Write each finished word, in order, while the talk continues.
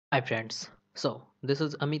Hi friends, so this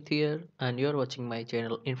is Amit here and you're watching my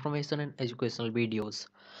channel information and educational videos.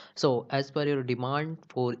 So as per your demand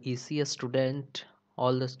for ECE student,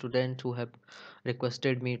 all the students who have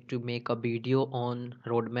requested me to make a video on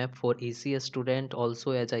roadmap for ECE student,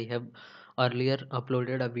 also as I have earlier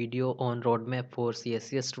uploaded a video on roadmap for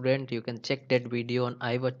CSE student, you can check that video on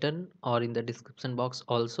I button or in the description box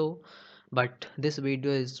also. But this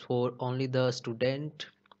video is for only the student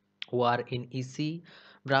who are in EC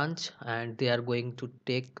branch and they are going to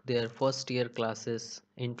take their first year classes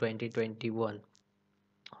in 2021,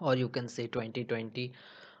 or you can say 2020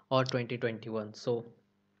 or 2021. So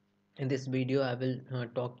in this video I will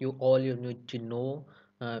talk you all you need to know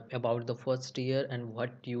about the first year and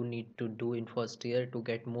what you need to do in first year to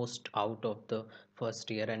get most out of the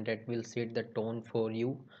first year, and that will set the tone for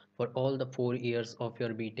you for all the 4 years of your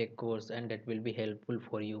BTech course, and that will be helpful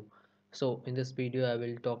for you. So in this video I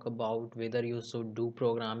will talk about whether you should do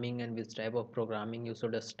programming and which type of programming you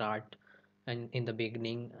should start and in the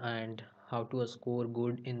beginning, and how to score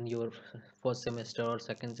good in your first semester or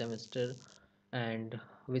second semester, and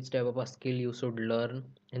which type of a skill you should learn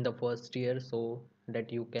in the first year so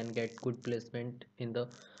that you can get good placement in the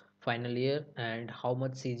final year, and how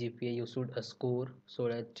much CGPA you should score so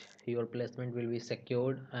that your placement will be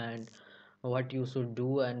secured, and what you should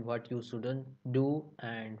do and what you shouldn't do,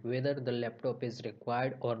 and whether the laptop is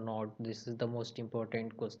required or not. This is the most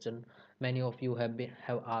important question many of you have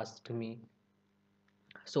asked me.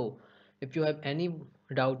 So if you have any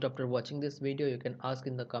doubt after watching this video, you can ask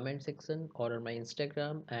in the comment section or on my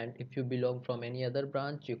Instagram, and if you belong from any other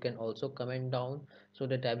branch you can also comment down so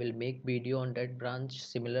that I will make video on that branch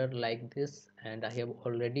similar like this. And I have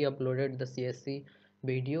already uploaded the CSC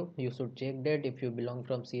video, you should check that if you belong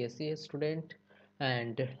from CSC student.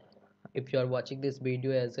 And if you are watching this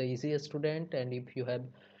video as a ECE student, and if you have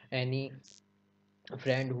any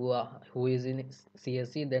friend who is in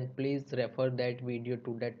CSE, then please refer that video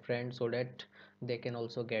to that friend so that they can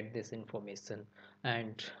also get this information.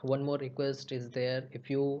 And one more request is there: if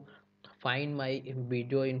you find my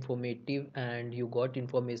video informative and you got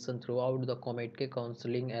information throughout the Comedk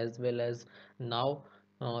counseling as well as now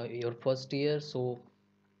your first year, so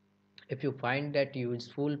if you find that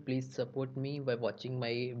useful, please support me by watching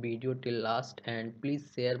my video till last, and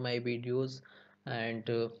please share my videos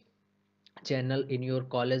and channel in your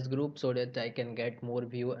college group so that I can get more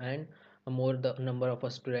view, and more the number of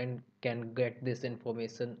a student can get this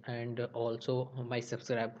information, and also my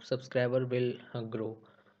subscriber will grow.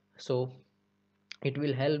 So it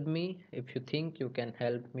will help me if you think you can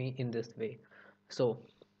help me in this way. So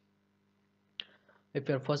if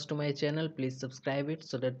you're first to my channel, please subscribe it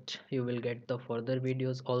so that you will get the further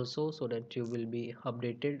videos also, so that you will be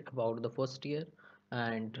updated about the first year.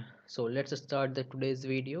 And so let's start the today's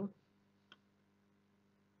video.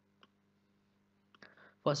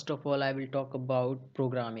 First of all, I will talk about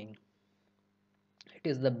programming. It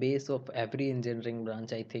is the base of every engineering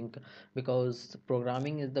branch, I think, because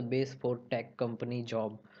programming is the base for tech company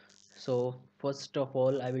job. So first of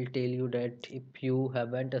all, I will tell you that if you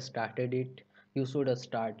haven't started it, you should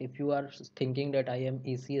start. If you are thinking that I am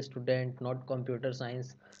ECE student, not computer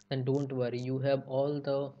science, then don't worry, you have all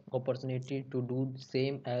the opportunity to do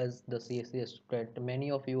same as the CSE student. Many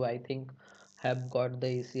of you, I think, have got the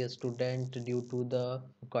ECE student due to the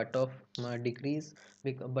cutoff decrease,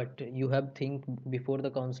 but you have think before the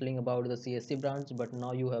counseling about the CSC branch, but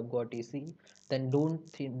now you have got EC, then don't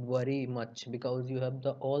worry much, because you have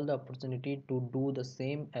the all the opportunity to do the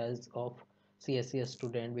same as of CSC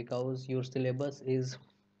student, because your syllabus is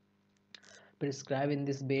prescribed in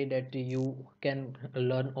this way that you can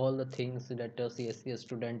learn all the things that a CSC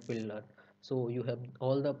student will learn. So you have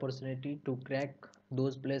all the opportunity to crack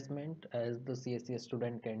those placement as the CSC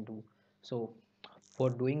student can do. So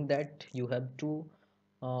for doing that, you have to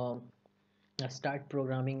uh, start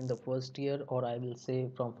programming in the first year, or I will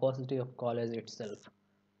say from first day of college itself.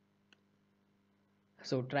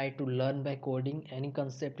 So try to learn by coding. Any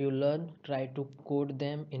concept you learn, try to code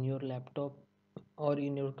them in your laptop or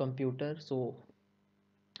in your computer. So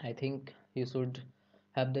I think you should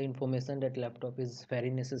have the information that laptop is very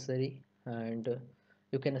necessary, and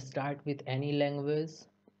you can start with any language.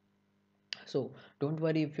 So don't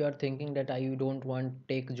worry if you are thinking that I don't want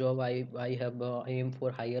take job, I have aim for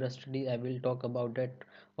higher study. I will talk about that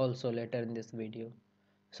also later in this video.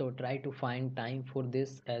 So try to find time for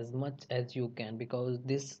this as much as you can, because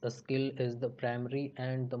this skill is the primary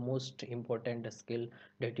and the most important skill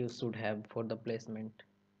that you should have for the placement.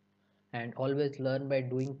 And always learn by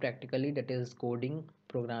doing practically, that is coding,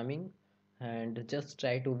 programming, and just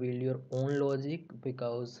try to build your own logic,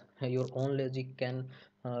 because your own logic can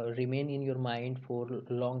remain in your mind for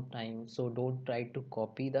long time, so don't try to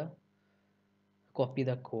copy the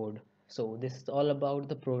code. So this is all about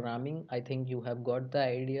the programming. I think you have got the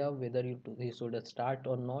idea whether you should start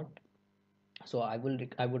or not. So I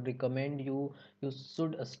would recommend you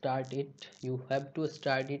should start it. You have to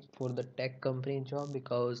start it for the tech company job,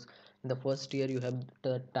 because in the first year you have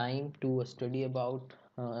the time to study about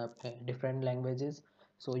different languages.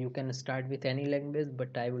 So you can start with any language,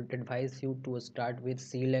 but I would advise you to start with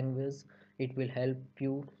C language. It will help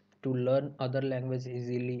you to learn other language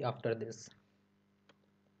easily after this.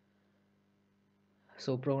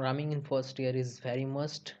 So programming in first year is very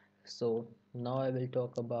must. So now I will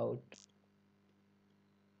talk about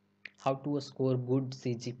how to score good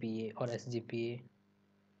CGPA or SGPA.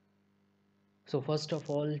 So first of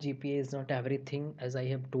all, GPA is not everything, as I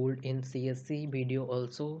have told in CSC video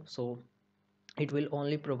also. So it will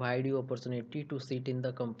only provide you opportunity to sit in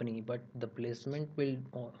the company, but the placement will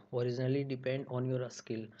originally depend on your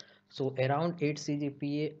skill. So around 8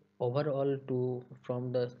 CGPA overall to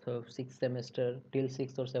from the sixth semester till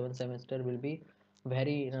sixth or seventh semester will be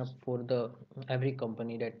very enough for the every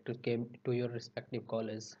company that came to your respective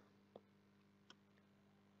college.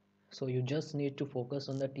 So you just need to focus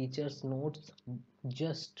on the teacher's notes.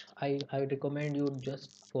 Just I recommend you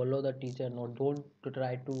just follow the teacher note. Don't to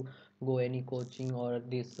try to go any coaching or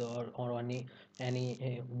this or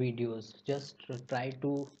any videos. Just try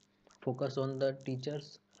to focus on the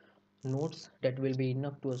teacher's notes. That will be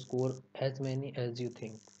enough to score as many as you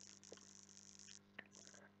think.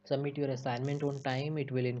 Submit your assignment on time. It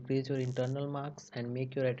will increase your internal marks and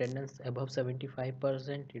make your attendance above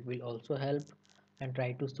 75%. It will also help. And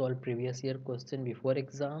try to solve previous year question before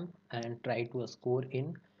exam and try to score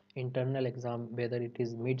in internal exam, whether it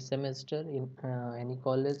is mid semester in any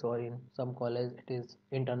college or in some college it is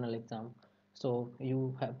internal exam. So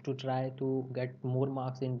you have to try to get more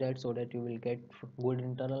marks in that, so that you will get good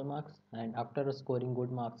internal marks, and after scoring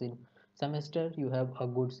good marks in semester you have a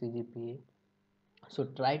good CGPA. So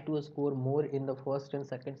try to score more in the first and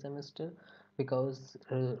second semester, because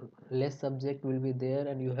less subject will be there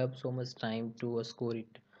and you have so much time to score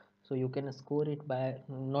it. So you can score it by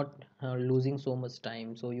not losing so much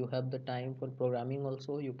time. So you have the time for programming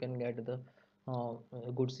also, you can get the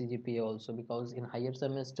good CGPA also, because in higher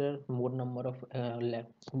semester more number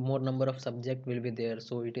of subject will be there,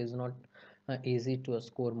 so it is not easy to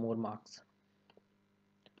score more marks.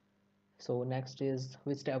 So next is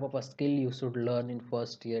which type of a skill you should learn in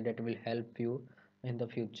first year that will help you in the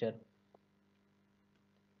future.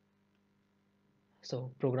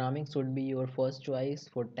 So programming should be your first choice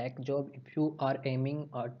for tech job. If you are aiming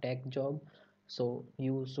a tech job, so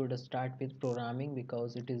you should start with programming,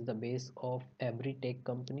 because it is the base of every tech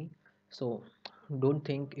company. So don't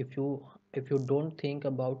think, if you don't think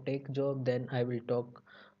about tech job, then I will talk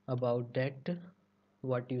about that.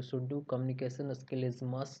 What you should do: communication skill is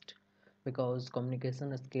must, because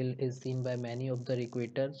communication skill is seen by many of the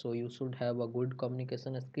recruiters. So you should have a good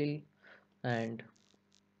communication skill, and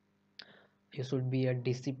you should be a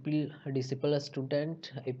disciplined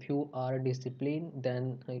student. If you are disciplined,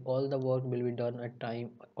 then all the work will be done at time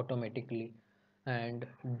automatically. And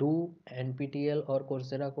do NPTEL or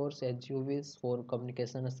Coursera course as you wish for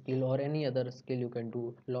communication skill, or any other skill you can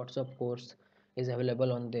do. Lots of course is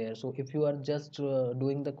available on there. So if you are just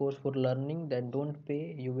doing the course for learning, then don't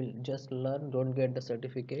pay, you will just learn, don't get the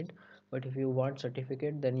certificate. But if you want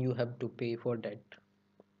certificate, then you have to pay for that.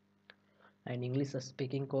 And English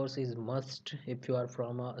speaking course is must. If you are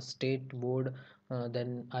from a state board,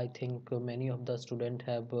 then I think many of the student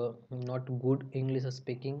have not good English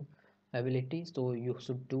speaking ability, so you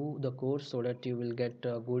should do the course so that you will get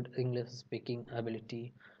good English speaking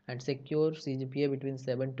ability. And secure CGPA between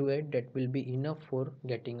 7 to 8, that will be enough for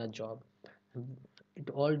getting a job. It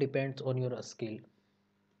all depends on your skill.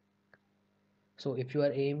 So if you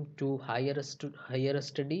are aim to higher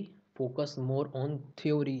study, focus more on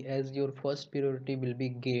theory, as your first priority will be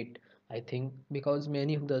GATE. I think because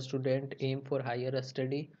many of the student aim for higher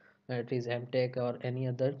study, it is MTech or any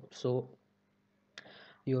other. So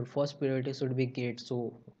your first priority should be GATE.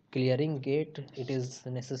 So clearing GATE, it is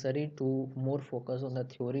necessary to more focus on the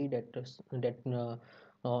theory that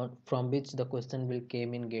from which the question will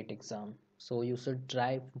came in GATE exam. So you should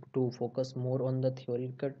try to focus more on the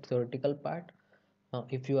theoretical part,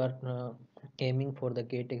 if you are aiming for the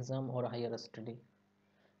GATE exam or higher study.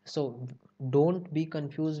 So don't be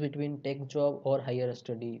confused between tech job or higher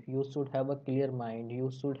study. You should have a clear mind. You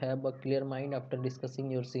should have a clear mind after discussing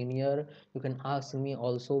your senior. You can ask me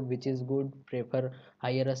also which is good, prefer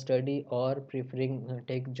higher study or preferring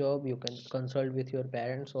tech job. You can consult with your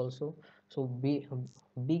parents also. So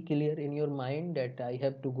be clear in your mind that I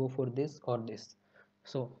have to go for this or this.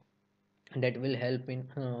 So that will help in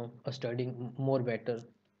studying more better.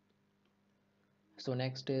 So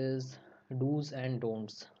next is do's and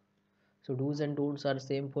don'ts. So do's and don'ts are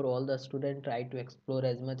same for all the student. Try to explore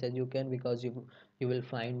as much as you can, because you will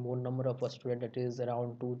find more number of a student, that is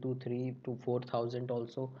around 2 to 3 to 4,000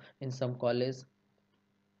 also in some college.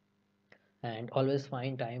 And always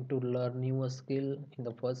find time to learn new skill. In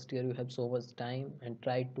the first year you have so much time, and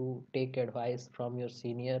try to take advice from your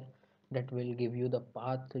senior. That will give you the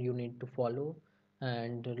path you need to follow.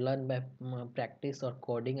 And learn by practice or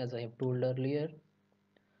coding, as I have told earlier.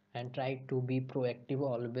 And try to be proactive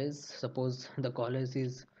always. Suppose the college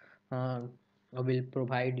is will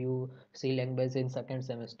provide you C language in second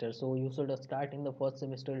semester, so you should start in the first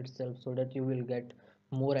semester itself, so that you will get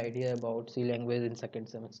more idea about C language in second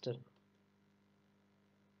semester.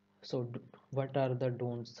 So what are the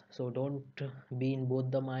don'ts? So don't be in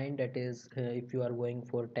both the mind, that is if you are going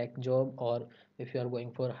for tech job or if you are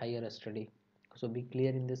going for higher study. So be clear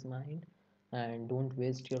in this mind, and don't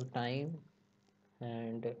waste your time.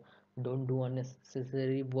 And don't do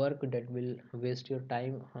unnecessary work that will waste your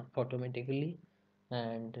time automatically.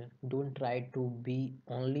 And don't try to be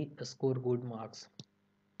only score good marks.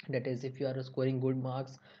 That is, if you are scoring good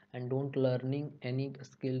marks and don't learning any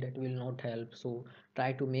skill, that will not help. So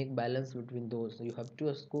try to make balance between those. You have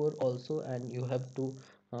to score also, and you have to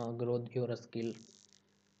grow your skill.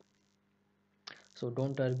 So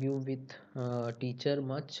don't argue with teacher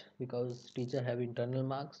much, because teacher have internal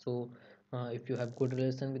marks. So if you have good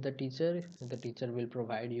relation with the teacher will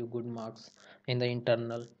provide you good marks in the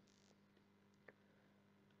internal.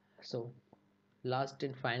 So last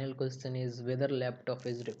and final question is whether laptop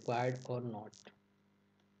is required or not.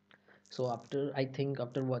 So I think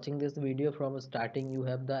after watching this video from starting, you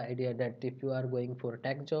have the idea that if you are going for a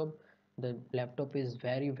tech job, the laptop is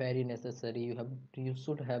very necessary. You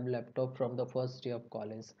should have laptop from the first day of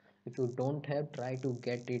college. If you don't have, try to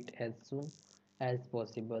get it as soon as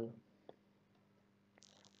possible.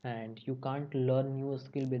 And you can't learn new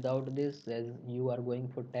skill without this, as you are going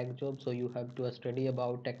for tech job, so you have to study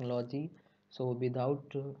about technology. So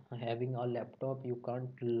without having a laptop, you can't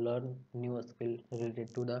learn new skill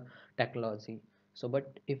related to the technology. So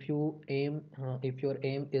but if your aim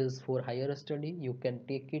is for higher study, you can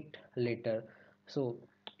take it later. So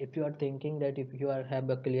if you are thinking that if you are have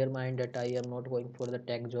a clear mind that I am not going for the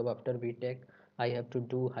tech job after btech, I have to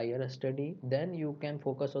do higher study, then you can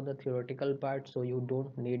focus on the theoretical part, so you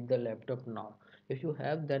don't need the laptop now. If you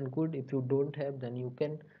have, then good. If you don't have, then you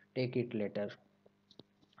can take it later.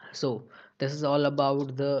 So this is all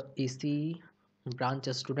about the ECE branch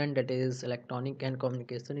student, that is electronic and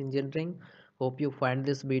communication engineering. Hope you find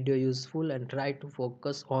this video useful, and try to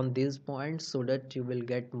focus on these points so that you will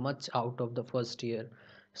get much out of the first year.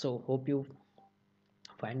 So hope you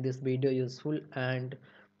find this video useful, and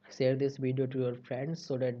share this video to your friends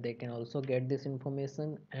so that they can also get this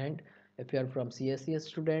information. And if you are from CSE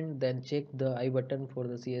student, then check the I button for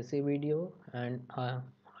the CSE video. And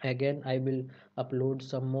again I will upload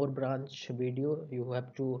some more branch video. You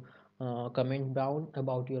have to comment down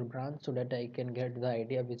about your branch, so that I can get the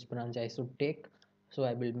idea which branch I should take. So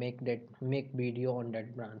I will make video on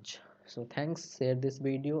that branch. So thanks, share this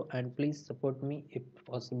video, and please support me if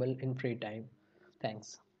possible in free time.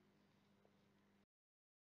 Thanks.